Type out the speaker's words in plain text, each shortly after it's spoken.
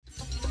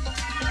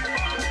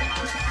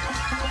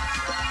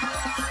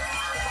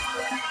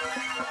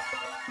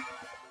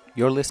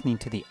You're listening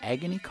to the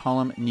Agony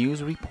Column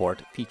News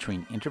Report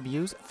featuring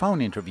interviews, phone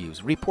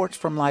interviews, reports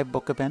from live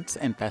book events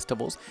and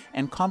festivals,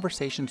 and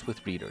conversations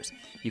with readers.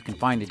 You can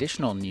find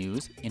additional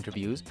news,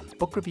 interviews,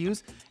 book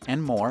reviews,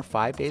 and more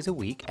 5 days a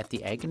week at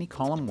the Agony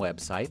Column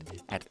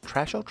website at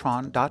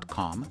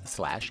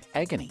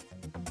trashotron.com/agony.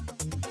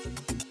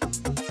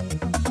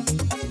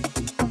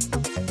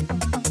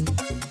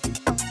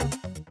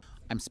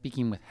 I'm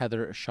speaking with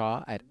Heather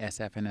Shaw at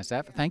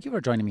SFNSF. Thank you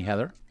for joining me,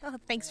 Heather. Oh,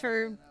 thanks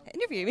for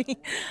interviewing me.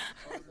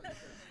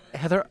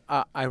 Heather,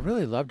 I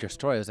really loved your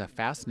story. It was a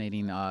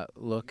fascinating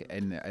look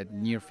in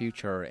near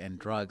future and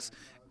drugs.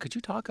 Could you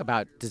talk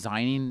about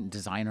designing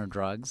designer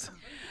drugs?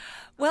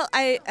 Well,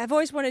 I've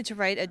always wanted to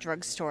write a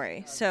drug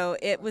story, so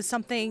it was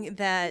something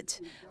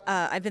that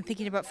I've been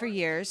thinking about for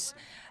years.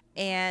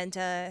 And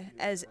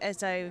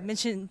as I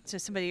mentioned to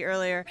somebody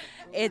earlier,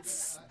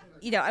 it's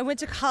I went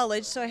to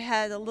college, so I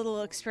had a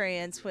little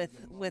experience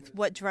with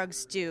what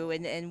drugs do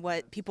and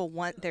what people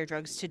want their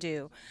drugs to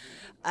do.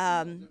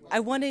 I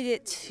wanted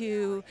it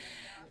to,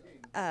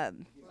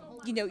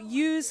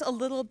 use a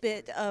little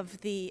bit of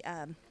the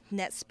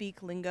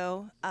NetSpeak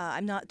lingo.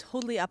 I'm not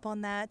totally up on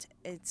that,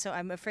 so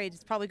I'm afraid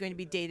it's probably going to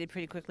be dated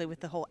pretty quickly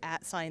with the whole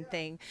 @sign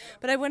thing.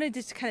 But I wanted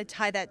to kind of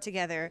tie that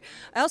together.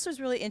 I also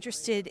was really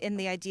interested in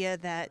the idea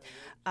that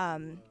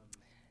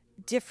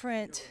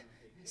different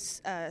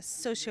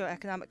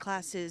socioeconomic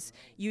classes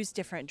use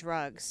different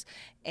drugs.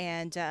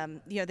 And,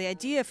 the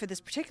idea for this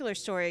particular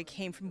story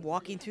came from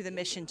walking through the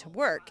Mission to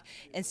work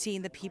and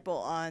seeing the people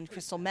on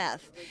crystal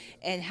meth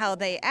and how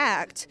they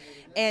act.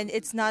 And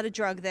it's not a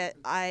drug that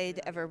I'd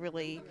ever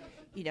really,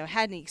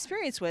 had any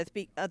experience with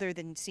other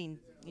than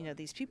seeing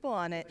these people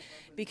on it,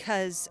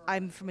 because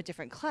I'm from a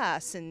different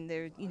class, and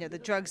they're, the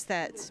drugs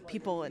that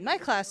people in my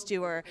class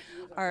do are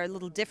a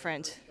little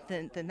different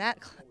than that.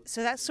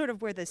 So that's sort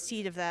of where the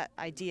seed of that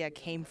idea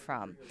came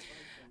from.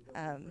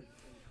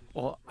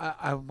 Well,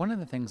 one of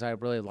the things I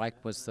really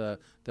liked was the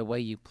way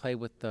you play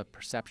with the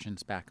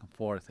perceptions back and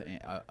forth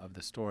of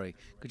the story.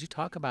 Could you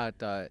talk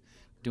about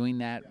doing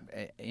that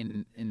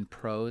in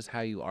prose,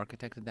 how you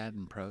architected that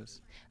in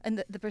prose?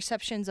 And the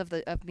perceptions of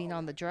being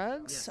on the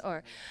drugs? Yes.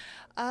 Or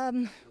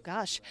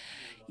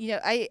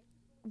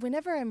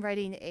whenever I'm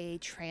writing a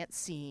trance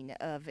scene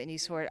of any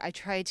sort, I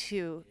try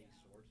to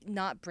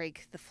not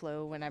break the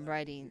flow when I'm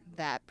writing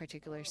that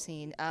particular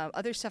scene.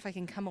 Other stuff I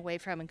can come away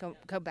from and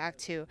go back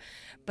to,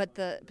 but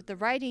the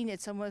writing,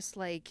 it's almost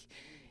like,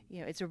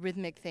 it's a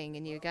rhythmic thing,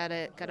 and you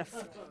gotta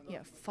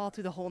fall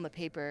through the hole in the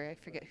paper. I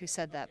forget who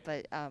said that,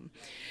 but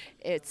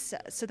it's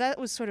so that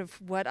was sort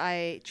of what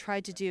I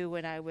tried to do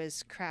when I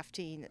was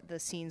crafting the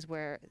scenes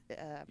where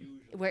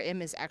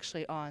M is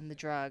actually on the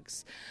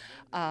drugs.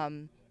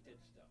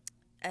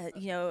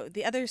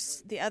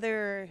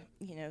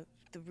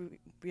 The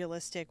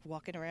realistic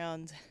walking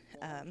around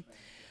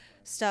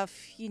stuff,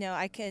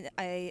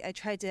 I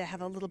tried to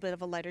have a little bit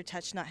of a lighter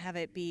touch, not have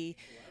it be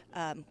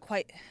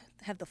quite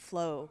have the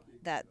flow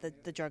that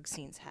the drug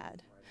scenes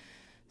had.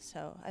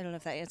 So I don't know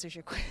if that answers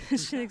your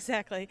question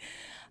exactly.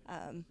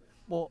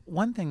 Well,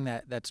 one thing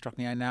that struck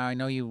me, now I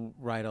know you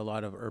write a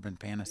lot of urban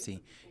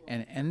fantasy,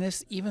 and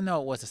this, even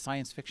though it was a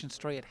science fiction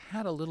story, it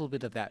had a little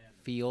bit of that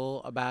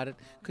feel about it.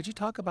 Could you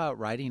talk about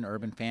writing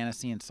urban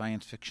fantasy and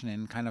science fiction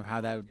and kind of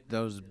how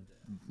those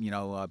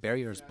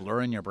barriers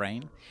blur in your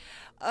brain?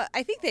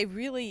 I think they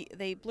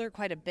blur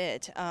quite a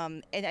bit,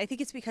 and I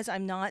think it's because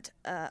I'm not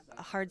a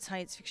hard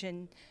science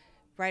fiction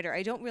writer.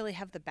 I don't really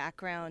have the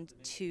background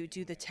to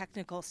do the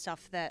technical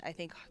stuff that I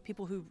think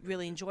people who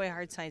really enjoy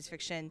hard science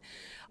fiction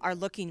are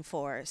looking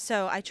for.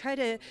 So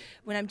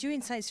when I'm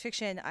doing science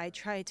fiction, I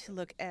try to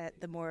look at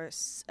the more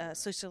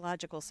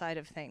sociological side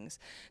of things.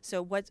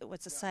 So what's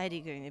society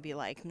going to be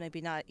like?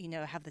 Maybe not,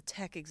 have the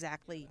tech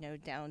exactly,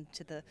 down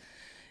to the,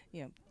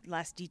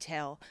 last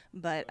detail,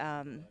 but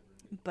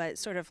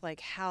sort of like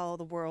how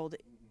the world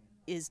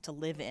is to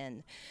live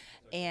in.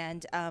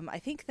 And I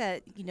think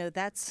that,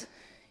 that's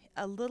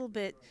a little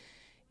bit,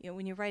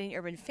 when you're writing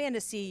urban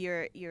fantasy,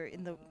 you're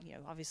in the,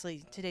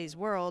 obviously today's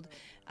world,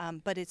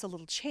 but it's a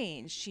little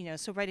changed,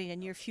 so writing a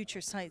near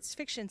future science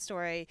fiction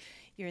story,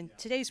 you're in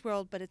today's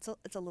world, but it's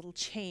a little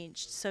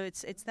changed. So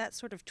it's that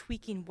sort of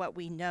tweaking what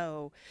we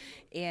know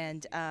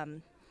and,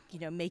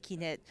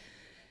 making it,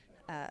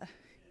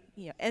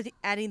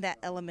 adding that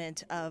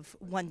element of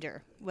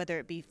wonder, whether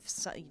it be,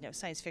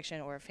 science fiction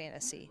or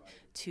fantasy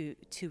to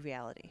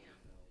reality.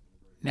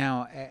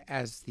 Now,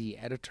 as the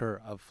editor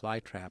of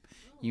Flytrap,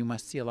 you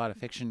must see a lot of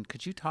fiction.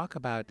 Could you talk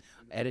about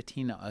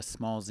editing a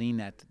small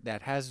zine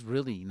that has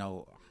really,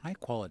 high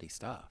quality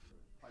stuff?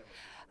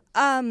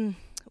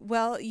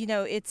 Well,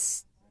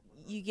 it's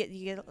you get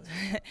you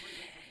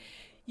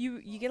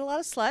get a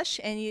lot of slush,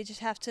 and you just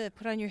have to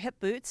put on your hip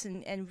boots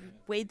and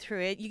wade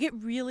through it. You get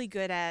really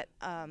good at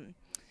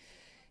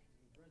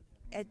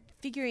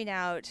figuring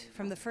out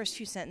from the first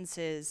few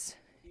sentences,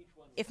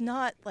 if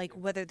not like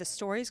whether the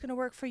story is going to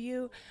work for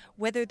you,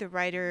 whether the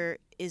writer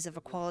is of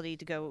a quality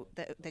to go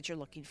that you're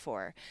looking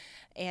for.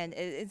 And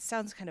it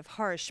sounds kind of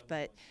harsh,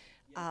 but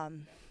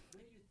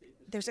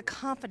there's a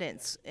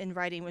confidence in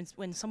writing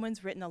when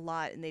someone's written a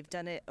lot and they've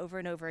done it over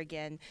and over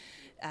again.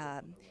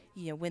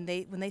 When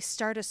they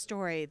start a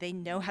story, they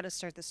know how to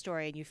start the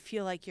story, and you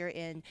feel like you're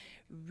in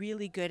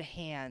really good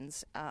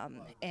hands.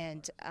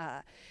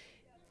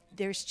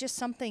 There's just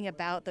something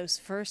about those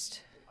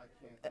first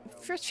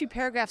few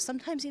paragraphs,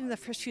 sometimes even the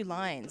first few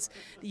lines,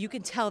 you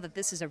can tell that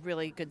this is a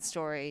really good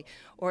story,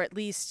 or at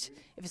least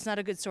if it's not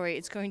a good story,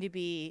 it's going to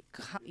be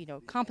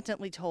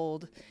competently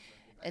told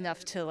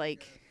enough to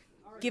like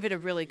give it a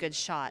really good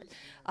shot.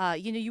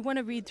 You want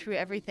to read through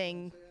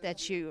everything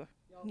that you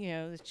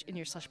in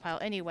your slush pile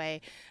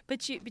anyway,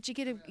 but you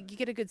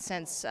get a good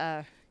sense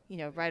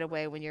right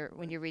away when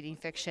you're reading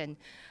fiction,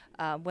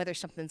 whether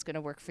something's going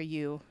to work for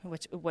you,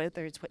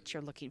 whether it's what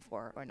you're looking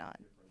for or not.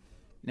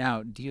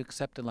 Now, do you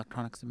accept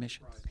electronic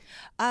submissions?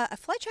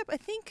 Flytrap, I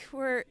think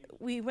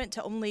we went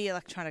to only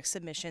electronic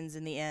submissions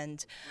in the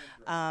end.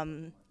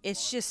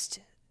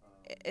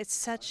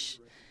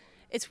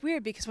 It's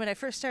weird because when I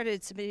first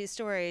started submitting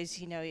stories,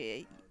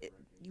 you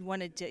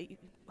wanted to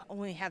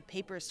only have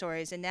paper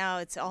stories, and now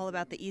it's all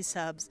about the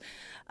e-subs.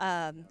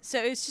 So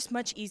it's just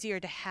much easier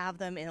to have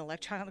them in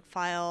electronic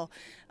file.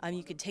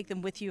 You can take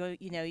them with you.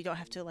 You don't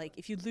have to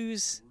if you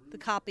lose the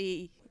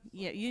copy.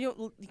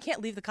 You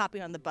can't leave the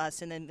copy on the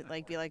bus and then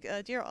be like,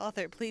 dear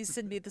author, please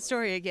send me the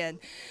story again.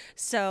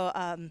 So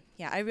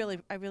I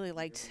really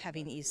liked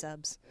having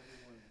e-subs.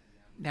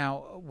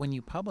 Now, when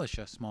you publish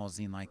a small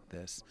zine like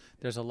this,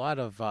 there's a lot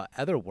of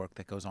other work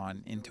that goes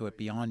on into it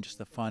beyond just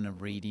the fun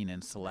of reading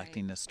and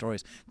selecting the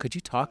stories. Could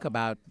you talk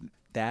about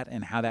that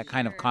and how that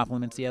kind of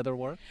complements the other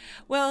work?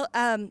 Well,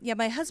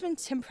 my husband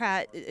Tim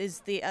Pratt is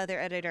the other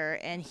editor,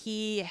 and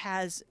he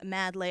has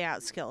mad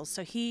layout skills.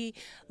 So he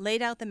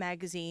laid out the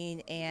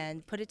magazine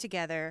and put it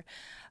together,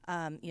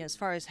 as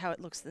far as how it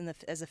looks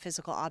as a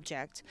physical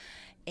object.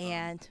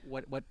 And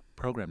what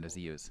program does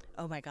he use?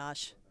 Oh my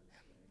gosh.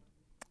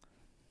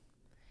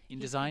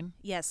 InDesign?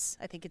 Yes,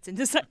 I think it's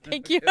InDesign.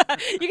 Thank you.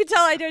 You can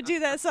tell I don't do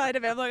that side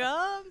of it. I'm like,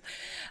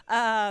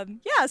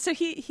 so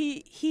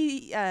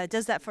he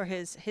does that for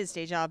his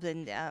day job,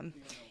 and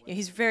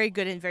he's very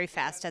good and very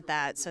fast at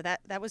that. So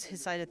that was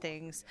his side of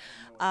things.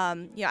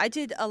 I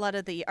did a lot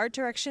of the art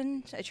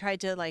direction. I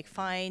tried to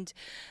find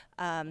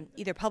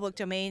either public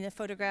domain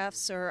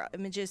photographs or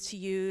images to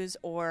use,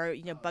 or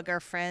bug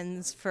our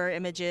friends for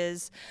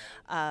images,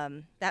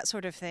 that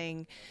sort of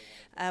thing.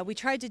 We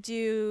tried to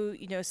do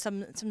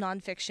some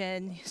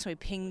nonfiction, so we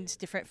pinged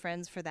different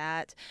friends for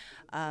that.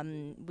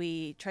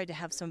 We tried to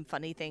have some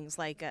funny things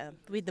we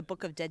had the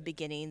Book of Dead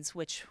Beginnings,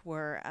 which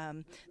were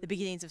the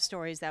beginnings of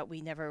stories that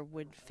we never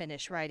would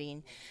finish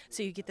writing.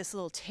 So you get this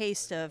little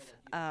taste of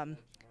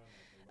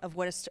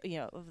what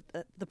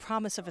the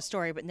promise of a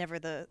story, but never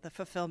the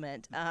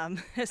fulfillment.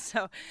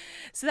 So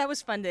that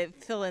was fun to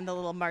fill in the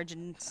little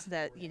margins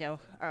that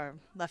are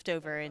left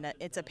over, and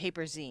it's a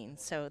paper zine,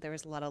 so there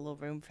was a lot of little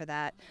room for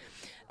that.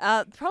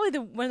 Probably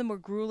one of the more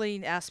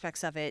grueling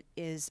aspects of it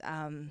is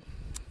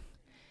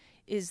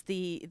you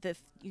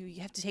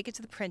have to take it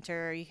to the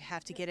printer, you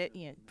have to get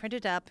it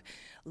printed up,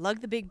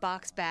 lug the big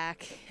box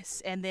back,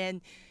 and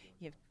then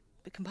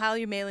compile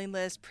your mailing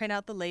list, print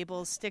out the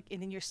labels,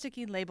 and then you're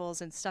sticking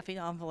labels and stuffing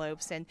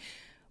envelopes. And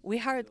we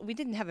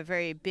didn't have a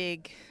very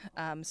big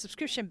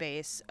subscription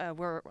base.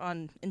 We're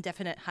on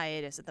indefinite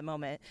hiatus at the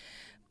moment,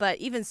 but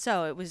even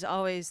so, it was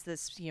always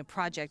this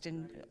project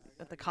and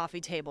at the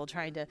coffee table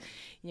trying to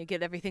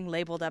get everything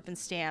labeled up and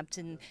stamped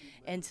and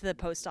to the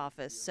post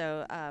office.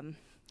 So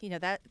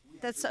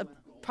that's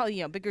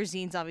probably bigger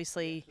zines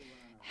obviously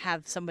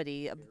have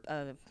somebody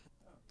a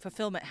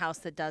fulfillment house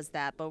that does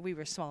that, but we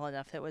were small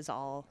enough that it was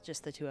all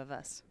just the two of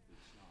us.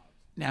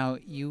 Now,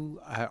 you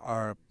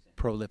are a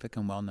prolific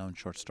and well-known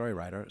short story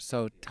writer,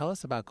 so tell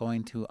us about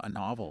going to a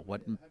novel.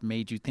 What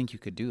made you think you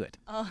could do it?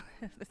 Oh,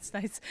 that's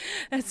nice.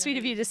 That's sweet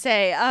of you to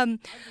say. I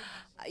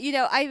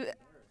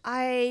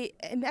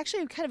am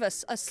actually kind of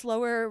a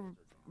slower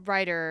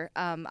writer.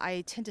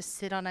 I tend to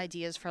sit on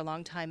ideas for a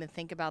long time and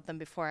think about them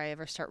before I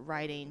ever start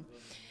writing.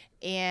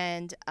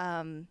 And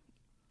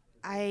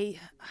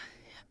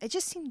it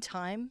just seemed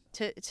time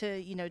to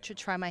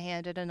try my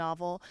hand at a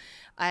novel.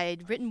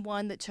 I'd written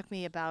one that took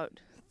me about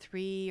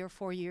 3 or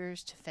 4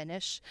 years to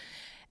finish,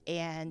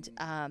 and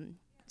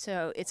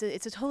so it's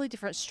a totally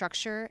different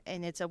structure,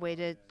 and it's a way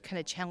to kind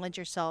of challenge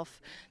yourself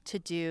to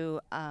do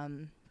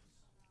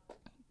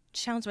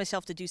challenge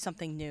myself to do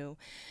something new.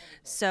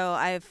 So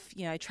I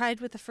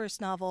tried with the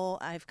first novel.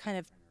 I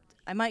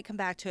might come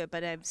back to it,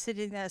 but I'm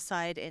setting that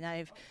aside, and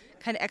I've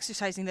kind of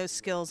exercising those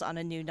skills on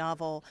a new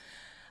novel.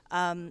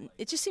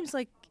 It just seems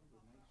like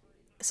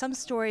some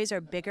stories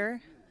are bigger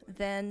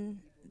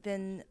than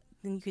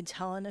you can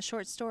tell in a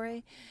short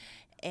story,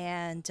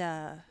 and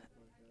I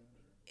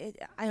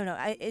don't know.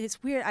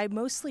 It's weird. I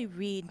mostly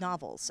read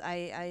novels.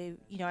 I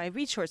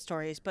read short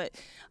stories, but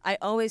I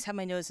always have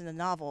my nose in the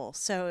novel.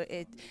 So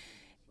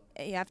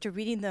after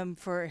reading them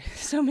for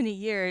so many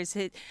years,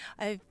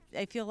 I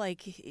feel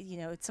like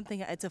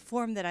it's a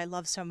form that I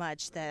love so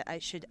much that I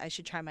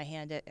should try my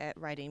hand at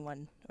writing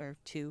one or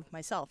two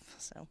myself.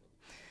 So.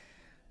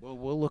 Well,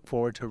 we'll look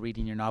forward to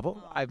reading your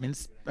novel. I've been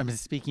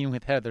speaking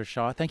with Heather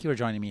Shaw. Thank you for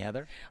joining me,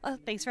 Heather.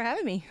 Thanks for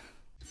having me.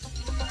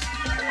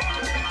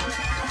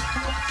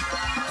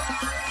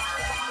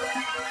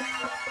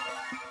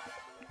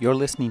 You're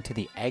listening to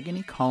the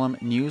Agony Column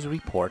News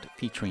Report,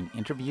 featuring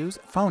interviews,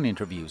 phone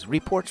interviews,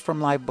 reports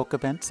from live book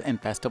events and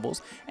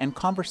festivals, and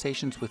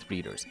conversations with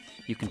readers.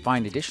 You can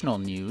find additional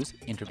news,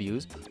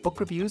 interviews, book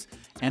reviews,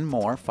 and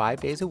more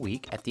 5 days a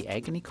week at the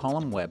Agony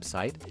Column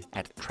website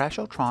at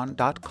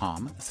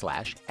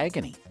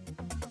trashotron.com/agony.